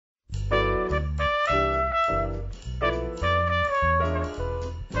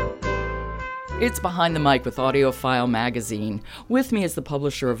It's Behind the Mic with AudioFile Magazine. With me is the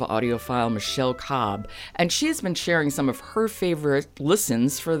publisher of AudioFile, Michelle Cobb, and she has been sharing some of her favorite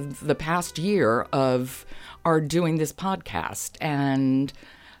listens for the past year of our doing this podcast. And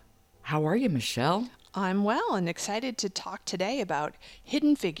how are you, Michelle? I'm well and excited to talk today about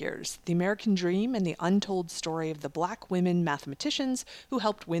Hidden Figures, the American Dream and the Untold Story of the Black Women Mathematicians Who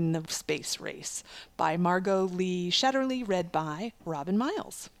Helped Win the Space Race by Margot Lee Shetterly, read by Robin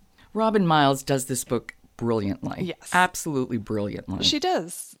Miles. Robin Miles does this book brilliantly. Yes. Absolutely brilliantly. She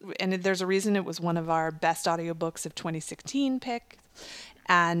does. And there's a reason it was one of our best audiobooks of 2016 pick.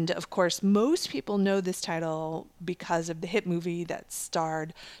 And of course, most people know this title because of the hit movie that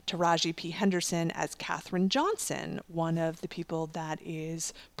starred Taraji P. Henderson as Katherine Johnson, one of the people that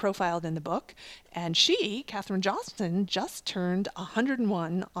is profiled in the book. And she, Katherine Johnson, just turned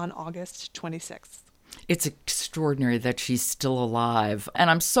 101 on August 26th. It's extraordinary that she's still alive. And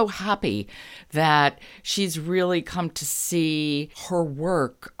I'm so happy that she's really come to see her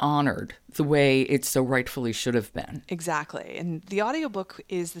work honored the way it so rightfully should have been. Exactly. And the audiobook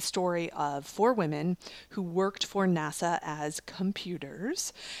is the story of 4 women who worked for NASA as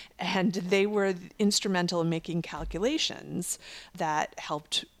computers, and they were instrumental in making calculations that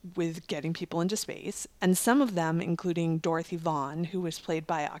helped with getting people into space. And some of them, including Dorothy Vaughan, who was played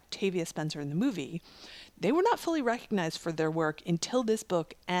by Octavia Spencer in the movie, they were not fully recognized for their work until this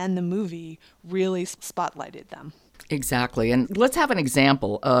book and the movie really spotlighted them. Exactly. And let's have an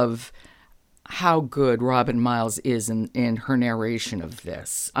example of how good Robin Miles is in her narration of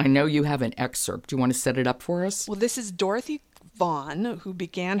this. I know you have an excerpt. Do you want to set it up for us? Well, this is Dorothy Vaughan, who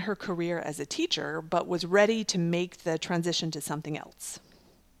began her career as a teacher, but was ready to make the transition to something else.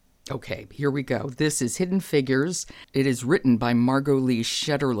 Okay, here we go. This is Hidden Figures. It is written by Margot Lee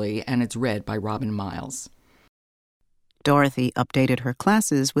Shetterly, and it's read by Robin Miles. Dorothy updated her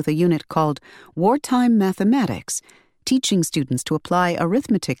classes with a unit called Wartime Mathematics, teaching students to apply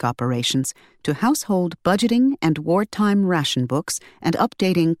arithmetic operations to household budgeting and wartime ration books and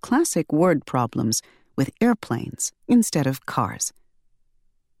updating classic word problems with airplanes instead of cars.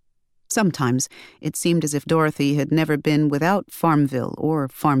 Sometimes it seemed as if Dorothy had never been without Farmville or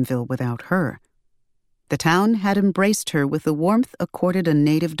Farmville without her. The town had embraced her with the warmth accorded a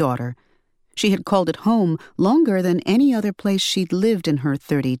native daughter. She had called it home longer than any other place she'd lived in her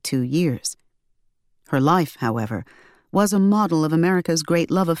 32 years. Her life, however, was a model of America's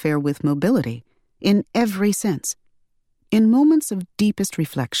great love affair with mobility, in every sense. In moments of deepest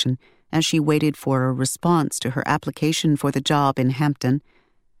reflection, as she waited for a response to her application for the job in Hampton,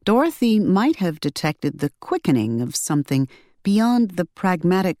 Dorothy might have detected the quickening of something beyond the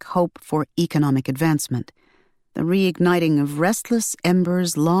pragmatic hope for economic advancement, the reigniting of restless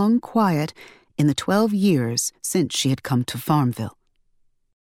embers long quiet in the 12 years since she had come to Farmville.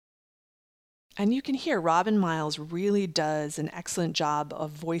 And you can hear Robin Miles really does an excellent job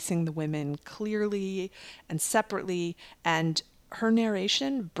of voicing the women clearly and separately, and her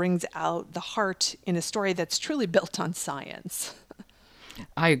narration brings out the heart in a story that's truly built on science.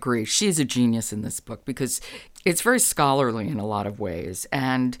 I agree. She's a genius in this book because it's very scholarly in a lot of ways,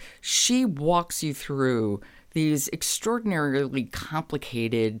 and she walks you through these extraordinarily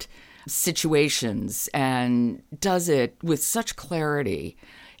complicated situations and does it with such clarity.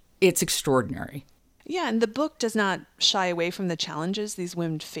 It's extraordinary. Yeah, and the book does not shy away from the challenges these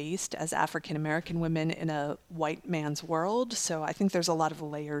women faced as African American women in a white man's world, so I think there's a lot of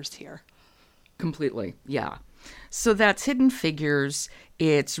layers here. Completely, yeah. So that's Hidden Figures.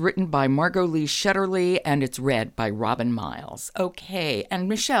 It's written by Margot Lee Shetterly, and it's read by Robin Miles. Okay, and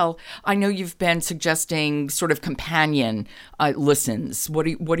Michelle, I know you've been suggesting sort of companion listens. What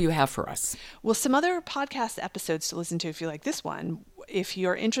do you have for us? Well, some other podcast episodes to listen to if you like this one. If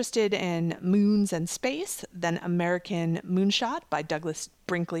you're interested in moons and space, then American Moonshot by Douglas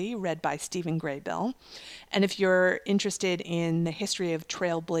Brinkley, read by Stephen Graybill. And if you're interested in the history of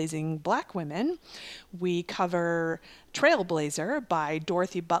trailblazing Black women, we cover Trailblazer by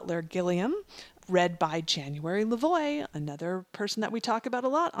Dorothy Butler Gilliam, read by January Lavoie, another person that we talk about a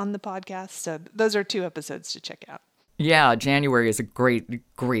lot on the podcast. So those are 2 episodes to check out. Yeah, January is a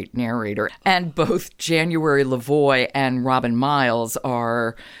great narrator. And both January Lavoie and Robin Miles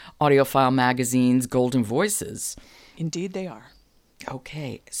are AudioFile Magazine's Golden Voices. Indeed they are.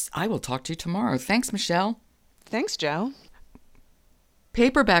 Okay, I will talk to you tomorrow. Thanks, Michelle. Thanks, Joe.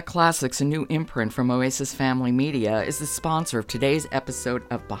 Paperback Classics, a new imprint from Oasis Family Media, is the sponsor of today's episode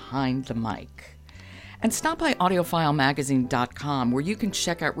of Behind the Mic. And stop by audiofilemagazine.com where you can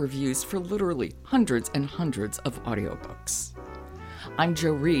check out reviews for literally hundreds and hundreds of audiobooks. I'm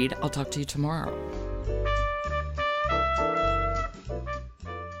Jo Reed. I'll talk to you tomorrow.